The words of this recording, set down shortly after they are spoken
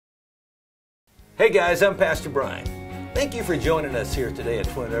Hey guys, I'm Pastor Brian. Thank you for joining us here today at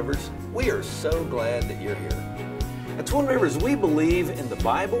Twin Rivers. We are so glad that you're here. At Twin Rivers, we believe in the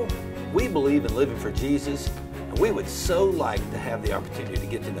Bible, we believe in living for Jesus, and we would so like to have the opportunity to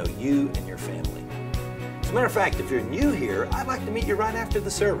get to know you and your family. As a matter of fact, if you're new here, I'd like to meet you right after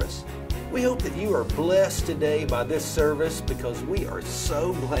the service. We hope that you are blessed today by this service because we are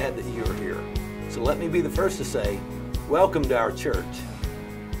so glad that you are here. So let me be the first to say, welcome to our church.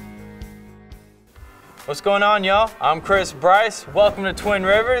 What's going on, y'all? I'm Chris Bryce. Welcome to Twin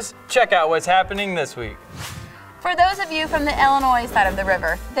Rivers. Check out what's happening this week. For those of you from the Illinois side of the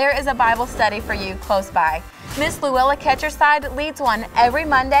river, there is a Bible study for you close by. Miss Luella Ketcherside leads one every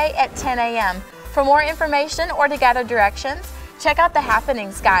Monday at 10 a.m. For more information or to gather directions, check out the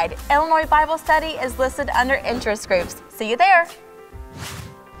Happenings Guide. Illinois Bible Study is listed under interest groups. See you there.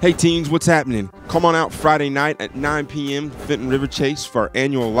 Hey teens, what's happening? Come on out Friday night at 9 p.m. to Fenton River Chase for our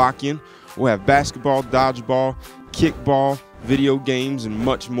annual lock-in. We'll have basketball, dodgeball, kickball, video games, and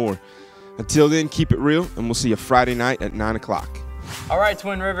much more. Until then, keep it real, and we'll see you Friday night at 9 o'clock. All right,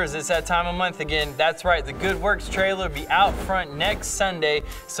 Twin Rivers, it's that time of month again. That's right, the Good Works trailer will be out front next Sunday,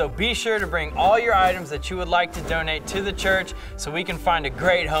 so be sure to bring all your items that you would like to donate to the church so we can find a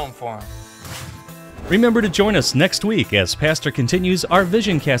great home for them. Remember to join us next week as Pastor continues our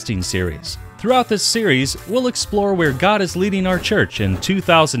vision casting series. Throughout this series, we'll explore where God is leading our church in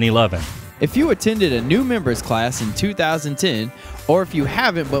 2011. If you attended a new members class in 2010, or if you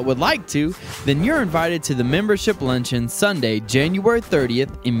haven't but would like to, then you're invited to the membership luncheon Sunday, January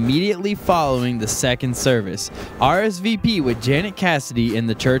 30th, immediately following the second service. RSVP with Janet Cassidy in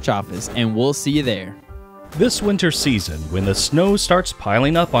the church office, and we'll see you there. This winter season, when the snow starts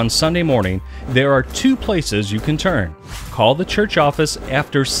piling up on Sunday morning, there are two places you can turn. Call the church office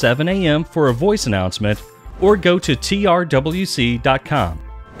after 7 a.m. for a voice announcement, or go to trwc.com.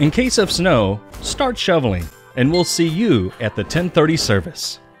 In case of snow, start shoveling, and we'll see you at the 10:30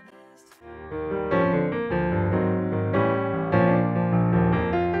 service.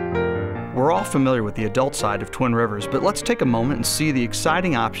 We're all familiar with the adult side of Twin Rivers, but let's take a moment and see the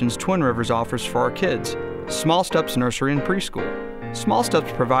exciting options Twin Rivers offers for our kids. Small Steps Nursery and Preschool. Small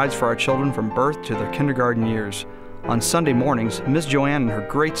Steps provides for our children from birth to their kindergarten years. On Sunday mornings, Ms. Joanne and her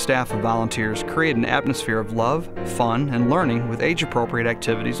great staff of volunteers create an atmosphere of love, fun, and learning with age-appropriate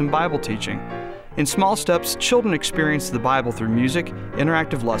activities and Bible teaching. In Small Steps, children experience the Bible through music,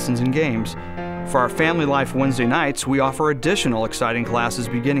 interactive lessons, and games. For our Family Life Wednesday nights, we offer additional exciting classes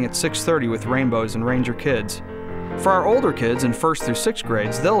beginning at 6:30 with Rainbows and Ranger Kids. For our older kids in 1st through 6th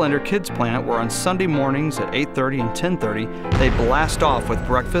grades, they'll enter Kids Planet, where on Sunday mornings at 8:30 and 10:30, they blast off with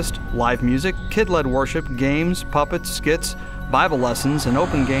breakfast, live music, kid-led worship, games, puppets, skits, Bible lessons, an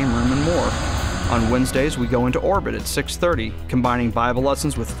open game room, and more. On Wednesdays, we go into Orbit at 6:30, combining Bible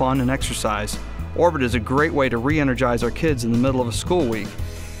lessons with fun and exercise. Orbit is a great way to re-energize our kids in the middle of a school week.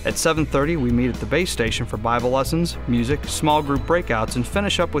 At 7:30, we meet at the base station for Bible lessons, music, small group breakouts, and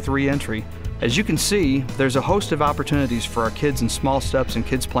finish up with re-entry. As you can see, there's a host of opportunities for our kids in Small Steps and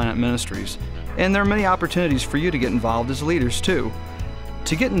Kids Planet Ministries. And there are many opportunities for you to get involved as leaders, too.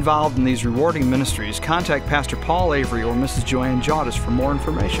 To get involved in these rewarding ministries, contact Pastor Paul Avery or Mrs. Joanne Jaudas for more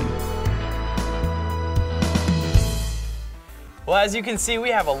information. Well, as you can see,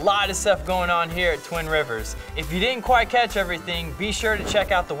 we have a lot of stuff going on here at Twin Rivers. If you didn't quite catch everything, be sure to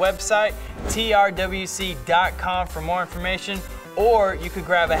check out the website, trwc.com, for more information, or you could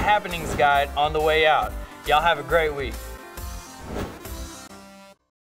grab a Happenings Guide on the way out. Y'all have a great week.